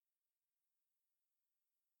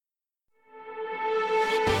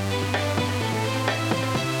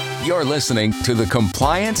You're listening to the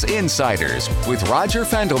Compliance Insiders with Roger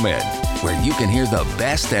Fendelman, where you can hear the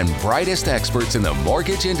best and brightest experts in the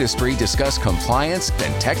mortgage industry discuss compliance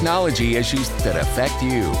and technology issues that affect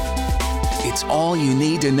you. It's all you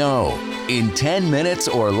need to know in 10 minutes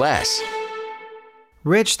or less.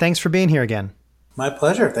 Rich, thanks for being here again. My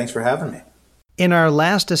pleasure. Thanks for having me. In our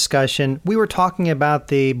last discussion, we were talking about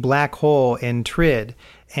the black hole in TRID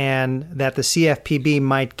and that the CFPB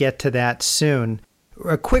might get to that soon.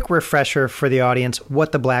 A quick refresher for the audience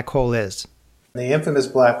what the black hole is. The infamous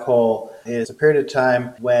black hole is a period of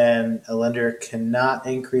time when a lender cannot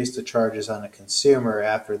increase the charges on a consumer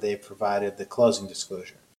after they've provided the closing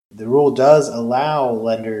disclosure. The rule does allow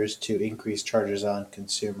lenders to increase charges on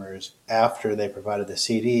consumers after they provided the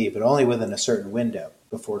CD, but only within a certain window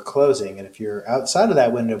before closing. And if you're outside of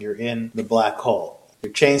that window, you're in the black hole.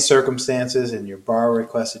 Your changed circumstances and your borrower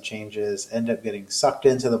requested changes end up getting sucked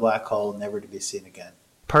into the black hole, never to be seen again.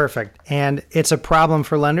 Perfect. And it's a problem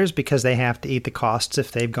for lenders because they have to eat the costs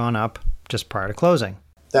if they've gone up just prior to closing.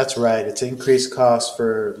 That's right. It's increased costs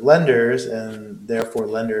for lenders, and therefore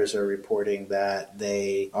lenders are reporting that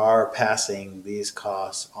they are passing these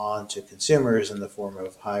costs on to consumers in the form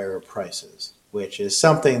of higher prices, which is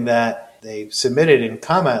something that they submitted in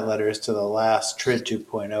comment letters to the last TRID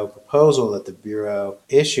 2.0 proposal that the Bureau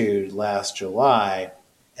issued last July.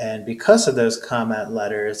 And because of those comment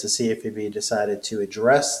letters, the CFPB decided to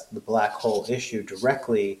address the black hole issue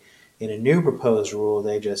directly in a new proposed rule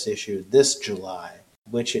they just issued this July,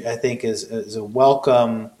 which I think is a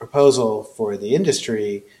welcome proposal for the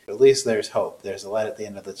industry. At least there's hope. There's a light at the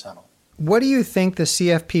end of the tunnel. What do you think the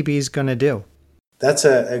CFPB is going to do? That's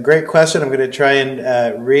a great question. I'm going to try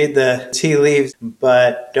and read the tea leaves,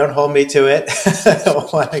 but don't hold me to it. I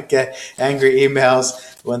don't want to get angry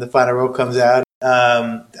emails when the final rule comes out.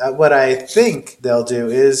 What I think they'll do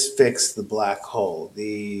is fix the black hole.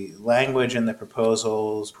 The language in the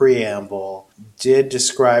proposal's preamble did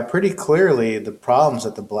describe pretty clearly the problems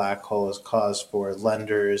that the black hole has caused for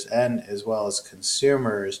lenders and as well as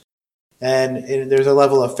consumers. And there's a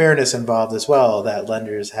level of fairness involved as well, that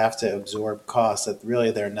lenders have to absorb costs that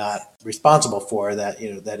really they're not responsible for, that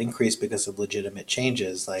increase because of legitimate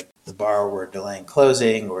changes like the borrower delaying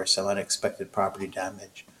closing or some unexpected property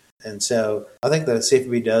damage. And so I think the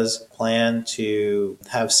CFPB does plan to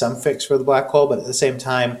have some fix for the black hole, but at the same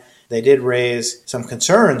time, they did raise some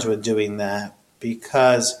concerns with doing that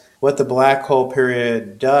because what the black hole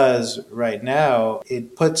period does right now,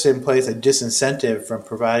 it puts in place a disincentive from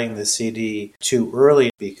providing the CD too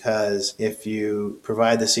early, because if you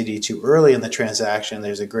provide the CD too early in the transaction,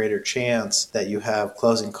 there's a greater chance that you have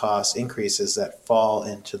closing cost increases that fall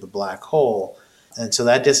into the black hole. And so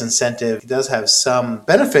that disincentive does have some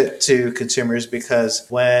benefit to consumers, because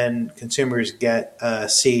when consumers get a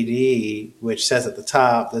CD, which says at the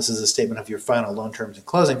top, this is a statement of your final loan terms and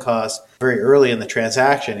closing costs, very early in the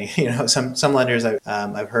transaction, some lenders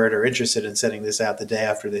I've heard are interested in sending this out the day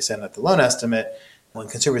after they send out the loan estimate. When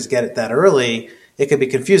consumers get it that early, it could be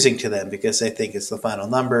confusing to them because they think it's the final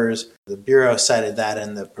numbers. The Bureau cited that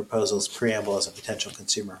in the proposal's preamble as a potential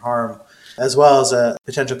consumer harm, as well as a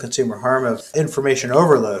potential consumer harm of information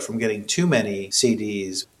overload from getting too many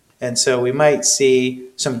CDs. And so we might see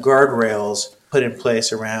some guardrails put in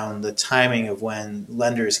place around the timing of when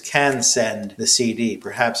lenders can send the CD.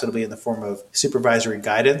 Perhaps it'll be in the form of supervisory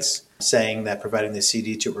guidance saying that providing the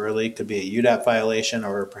CD too early could be a UDAP violation,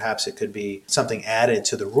 or perhaps it could be something added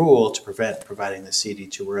to the rule to prevent providing the CD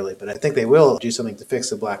too early. But I think they will do something to fix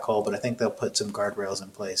the black hole, but I think they'll put some guardrails in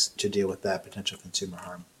place to deal with that potential consumer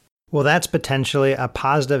harm. Well, that's potentially a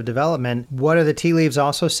positive development. What are the tea leaves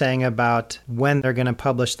also saying about when they're going to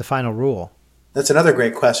publish the final rule? That's another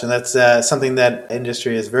great question. That's something that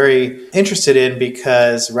industry is very interested in,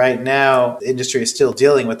 because right now the industry is still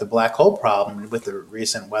dealing with the black hole problem with the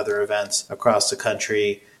recent weather events across the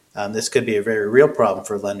country. This could be a very real problem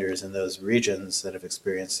for lenders in those regions that have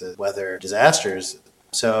experienced the weather disasters.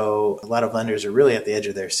 So a lot of lenders are really at the edge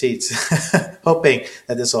of their seats, hoping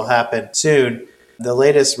that this will happen soon. The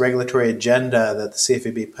latest regulatory agenda that the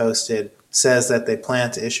CFPB posted says that they plan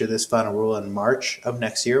to issue this final rule in March of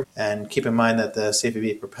next year. And keep in mind that the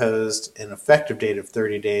CFPB proposed an effective date of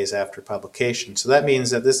 30 days after publication. So that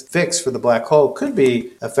means that this fix for the black hole could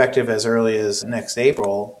be effective as early as next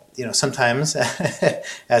April. Sometimes,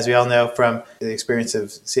 as we all know from the experience of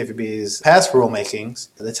CFPB's past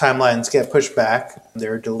rulemakings, the timelines get pushed back.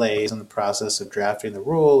 There are delays in the process of drafting the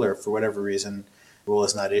rule, or for whatever reason, rule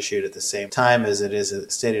is not issued at the same time as it is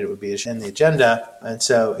stated it would be in the agenda. And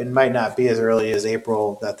so it might not be as early as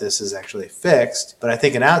April that this is actually fixed. But I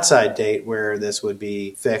think an outside date where this would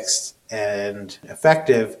be fixed and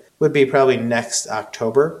effective would be probably next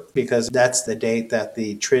October, because that's the date that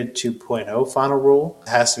the TRID 2.0 final rule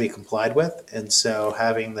has to be complied with. And so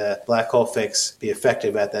having the black hole fix be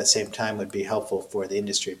effective at that same time would be helpful for the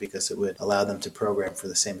industry, because it would allow them to program for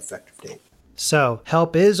the same effective date. So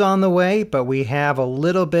help is on the way, but we have a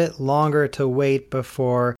little bit longer to wait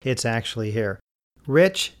before it's actually here.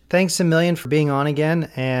 Rich, thanks a million for being on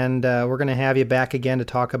again, and we're going to have you back again to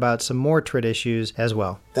talk about some more TRID issues as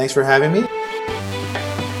well. Thanks for having me.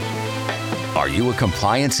 Are you a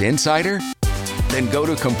compliance insider? Then go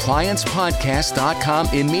to compliancepodcast.com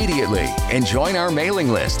immediately and join our mailing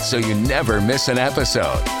list so you never miss an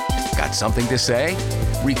episode. Got something to say?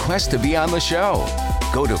 Request to be on the show.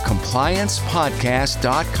 Go to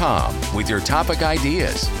compliancepodcast.com with your topic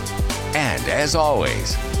ideas. And as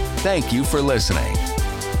always, thank you for listening.